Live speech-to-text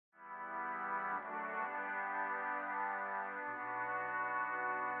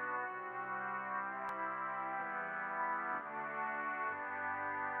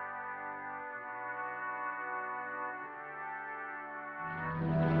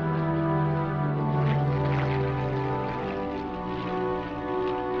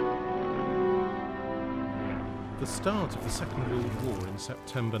The start of the Second World War in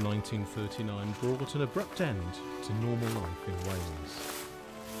September 1939 brought an abrupt end to normal life in Wales.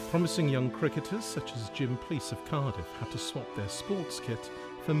 Promising young cricketers such as Jim Pleece of Cardiff had to swap their sports kit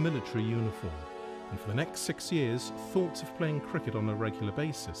for military uniform, and for the next 6 years, thoughts of playing cricket on a regular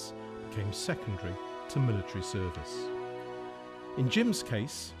basis became secondary to military service. In Jim's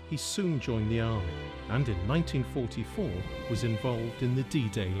case, he soon joined the army, and in 1944 was involved in the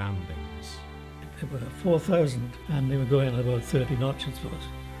D-Day landings. There were 4,000 and they were going at about 30 knots, I suppose.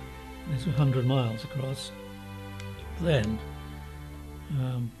 This was 100 miles across. Then,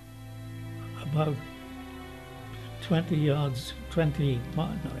 about 20 yards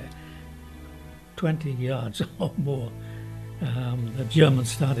or more, the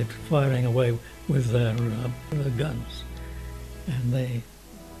Germans started firing away with their guns. And they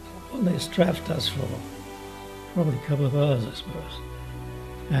strafed us for probably a couple of hours, I suppose.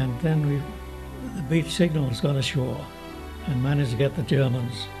 And then the beach signals got ashore and managed to get the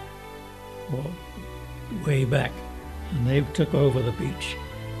Germans way back, and they took over the beach,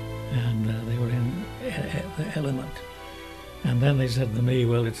 and they were in the element. And then they said to me,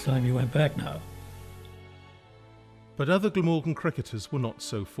 well, it's time you went back now. But other Glamorgan cricketers were not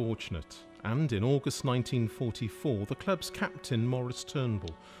so fortunate, and in August 1944 the club's captain Maurice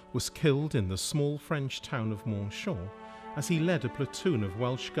Turnbull was killed in the small French town of Montchamp as he led a platoon of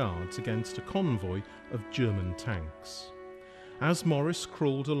Welsh Guards against a convoy of German tanks. As Maurice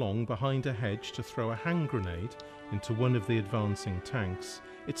crawled along behind a hedge to throw a hand grenade into one of the advancing tanks,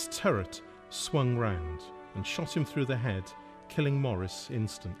 its turret swung round and shot him through the head, killing Maurice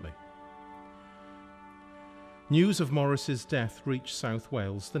instantly. News of Maurice's death reached South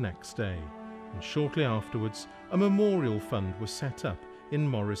Wales the next day, and shortly afterwards a memorial fund was set up in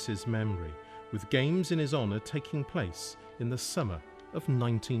Maurice's memory, with games in his honour taking place in the summer of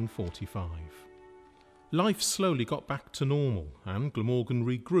 1945. Life slowly got back to normal, and Glamorgan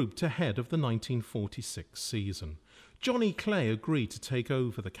regrouped ahead of the 1946 season. Johnny Clay agreed to take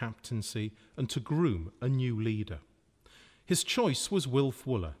over the captaincy and to groom a new leader. His choice was Wilf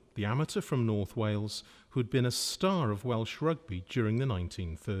Wooler, the amateur from North Wales, who had been a star of Welsh rugby during the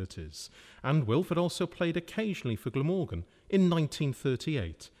 1930s, and Wilf had also played occasionally for Glamorgan in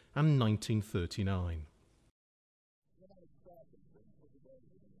 1938 and 1939.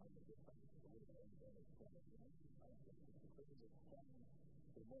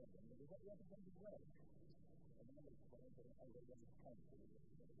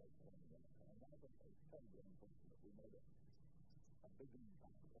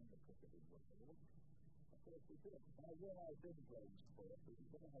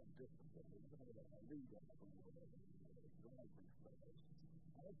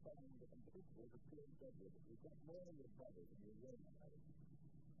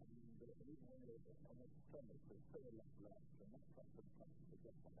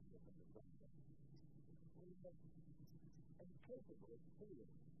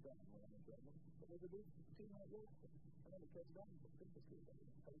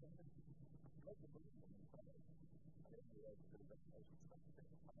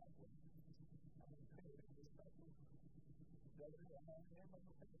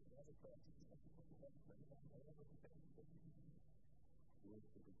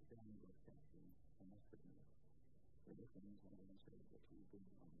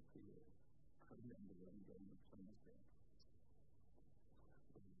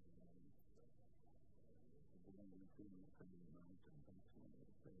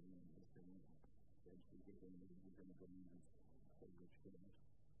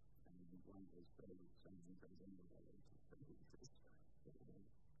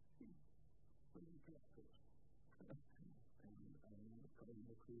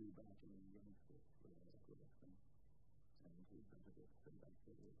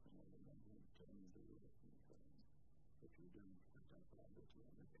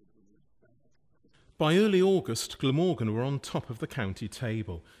 By early August, Glamorgan were on top of the county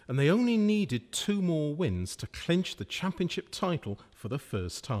table, and they only needed 2 more wins to clinch the championship title for the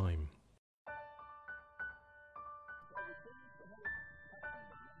first time.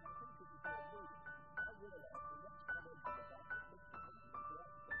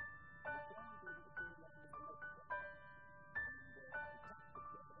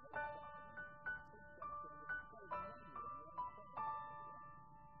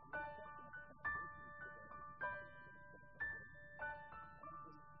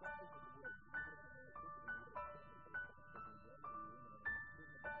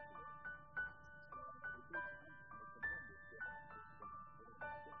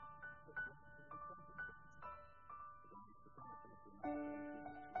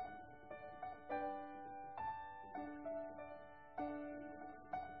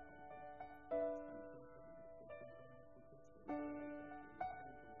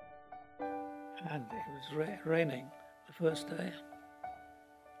 and it was raining the first day.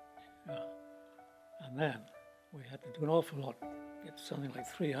 Yeah. And then we had to do an awful lot, get something like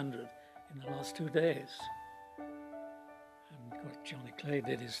 300 in the last 2 days. And of course Johnny Clay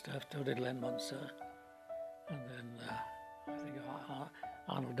did his stuff, so did Len Munster. And then I think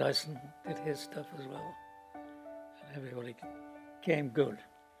Arnold Dyson did his stuff as well. And everybody came good,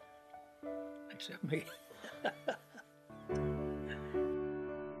 except me.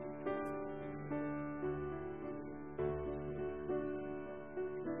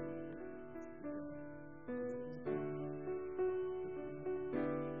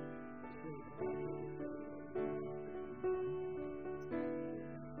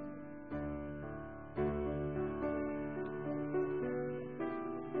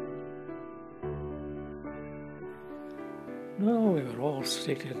 No, we were all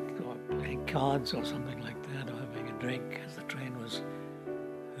seated or playing cards or something like that, or having a drink as the train was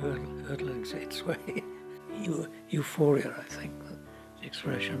hurtling its way. Euphoria, I think, was the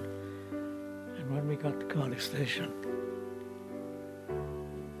expression. And when we got to Cardiff Station,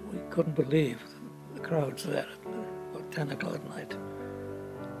 we couldn't believe the crowds there at about 10 o'clock at night.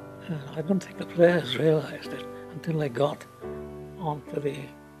 And I don't think the players realised it until they got onto the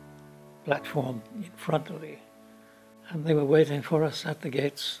platform in front of the... And they were waiting for us at the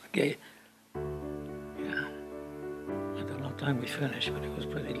gates. Yeah. I don't know what time we finished, but it was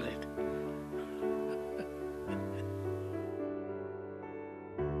pretty late.